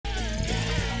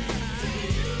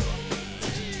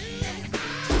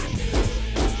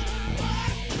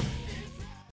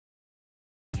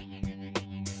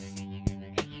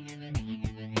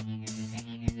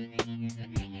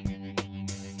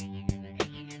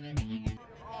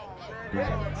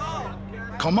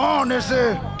Come on, this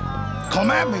is.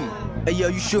 Come at me. Hey, yo,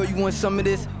 you sure you want some of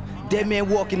this? Dead man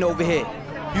walking over here.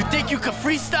 You think you can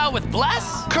freestyle with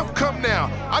Bless? Come now.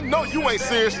 I know you ain't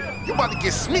serious. You about to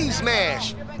get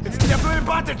smashed. It's definitely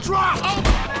about to drop. Oh.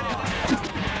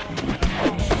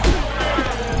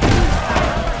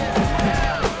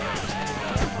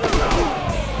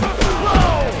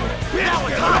 That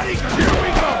was hot. Here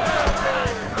we go.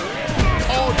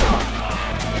 Oh,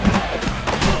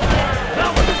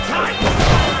 That was tight.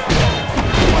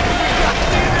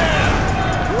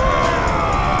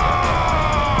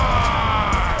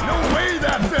 No way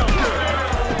that felt good.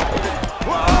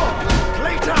 Whoa!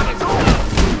 Playtime is over.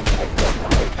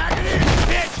 Pack it in,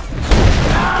 bitch.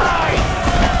 Nice.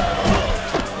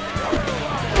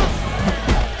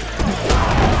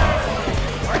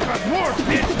 I got more,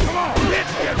 bitch. Come on, bitch.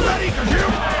 Get ready, 'cause you.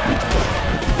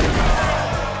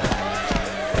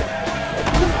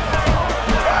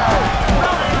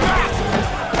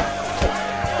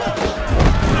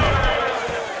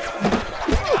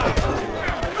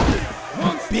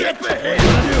 Bitch!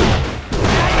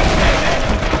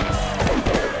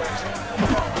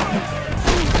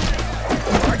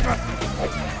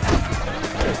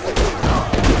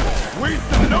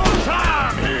 Wasting no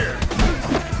time here!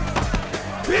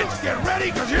 Bitch, get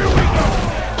ready, 'cause here we go!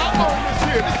 I own this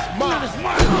here. This is mine. It's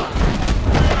mine!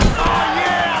 Oh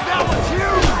yeah, that was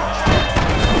huge!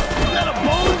 Is that a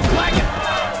bowling blanket?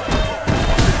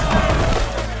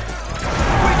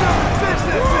 We gotta fix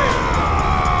this thing!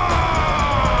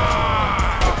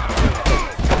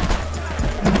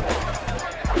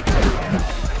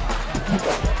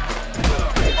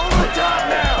 Over the top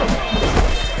now!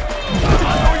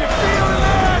 I know you're feeling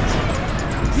that!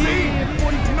 See?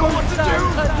 You know what to do?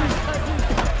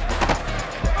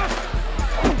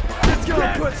 It's gonna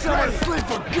put someone to sleep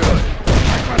for good!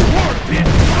 I got more,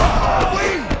 bitch!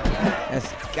 Wait! That's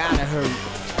gotta hurt.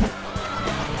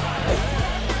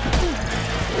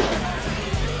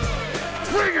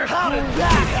 Bring it! How did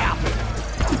that happen?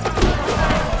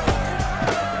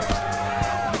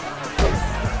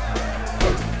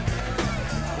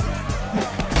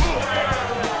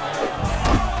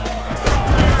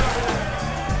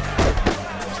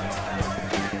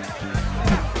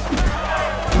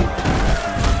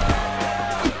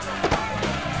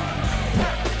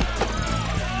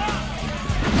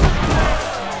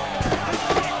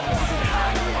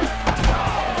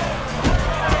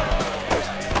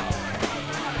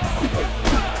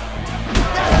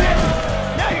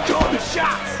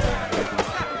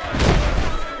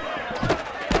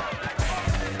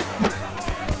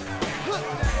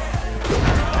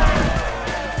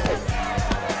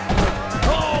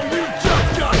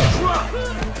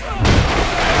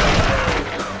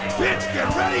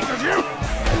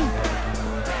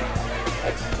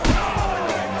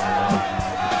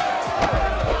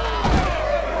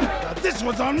 This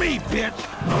one's on me, bitch!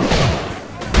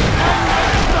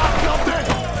 Stop something!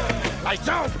 Lights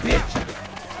out, bitch!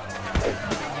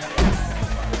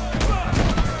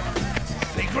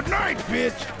 Say goodnight,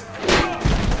 bitch!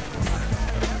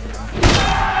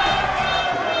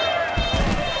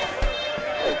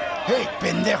 Hey,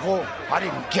 pendejo! I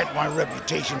didn't get my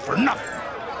reputation for nothing!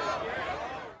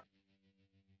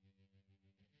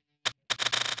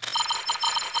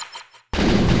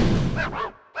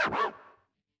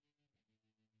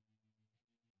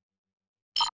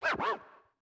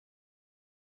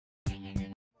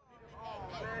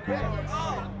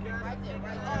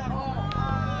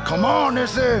 Come on,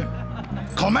 this is.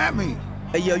 Come at me.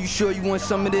 Hey, yo, you sure you want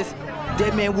some of this?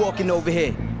 Dead man walking over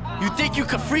here. You think you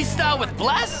can freestyle with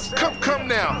Bless? Come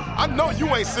now. I know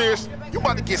you ain't serious. You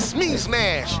about to get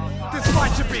smashed. This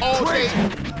fight should be crazy.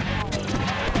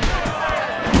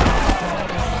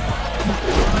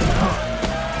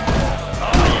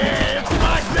 Oh yeah, it's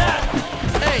like that.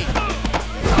 Hey,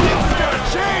 This is gonna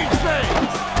change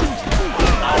things.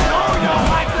 I know y'all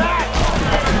like that.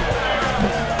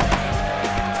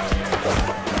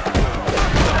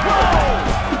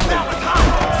 Whoa, that was hot.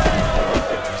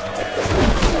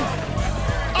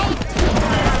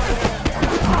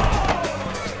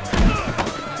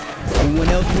 Anyone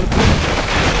else want to play?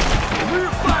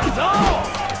 We're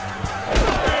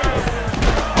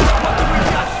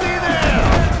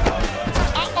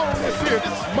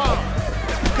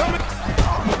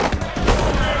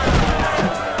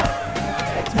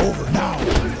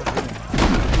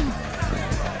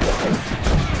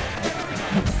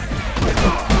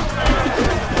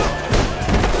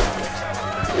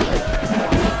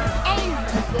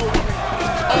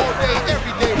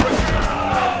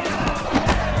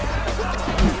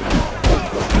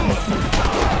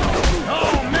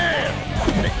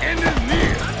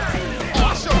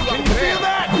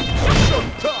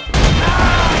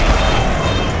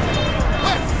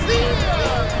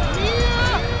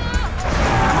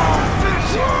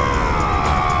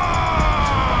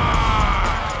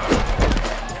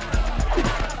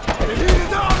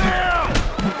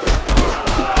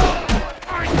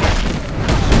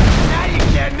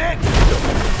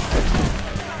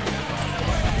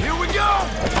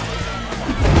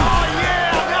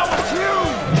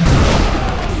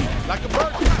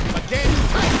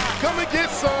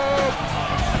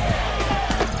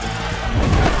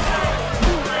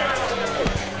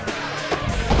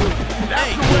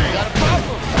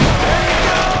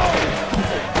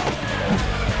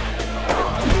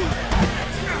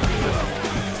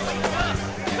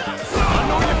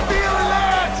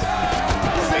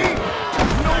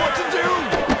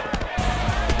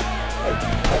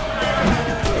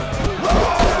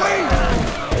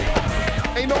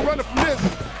running from this.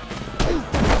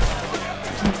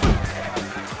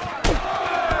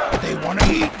 They wanna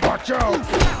eat, watch out!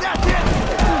 That's it!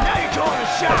 Now you're calling the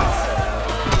shots!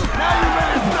 Now you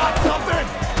ready to start something?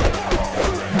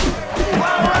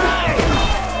 All right!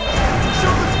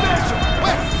 Show the special!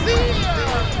 Let's see ya!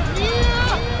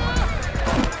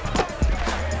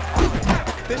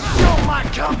 This show might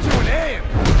come to an end!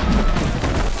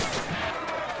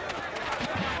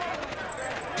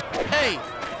 Hey,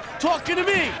 talking to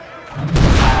me!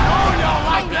 Oh, y'all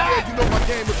like Yeah, that? you know my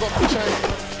game is off the chain.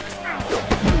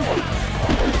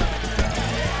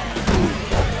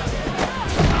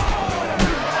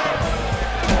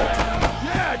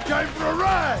 Yeah, time for a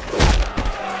ride!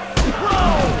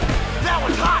 Whoa! That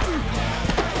was hot!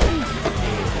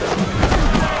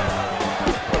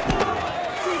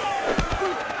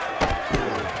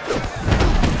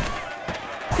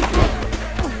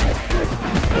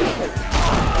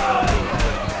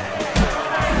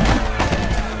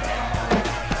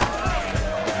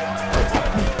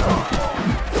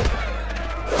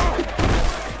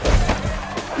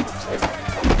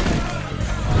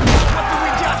 What do we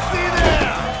just see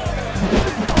there?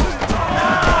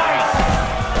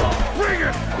 Nice! Bring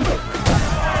it!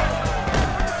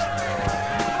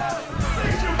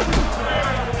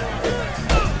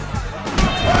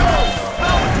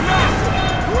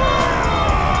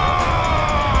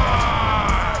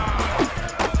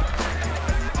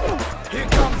 Here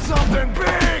comes something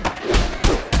big!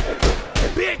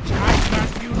 Bitch, I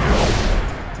got you now!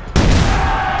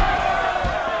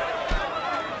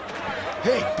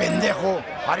 Hey, pendejo!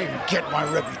 I didn't get my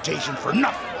reputation for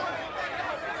nothing!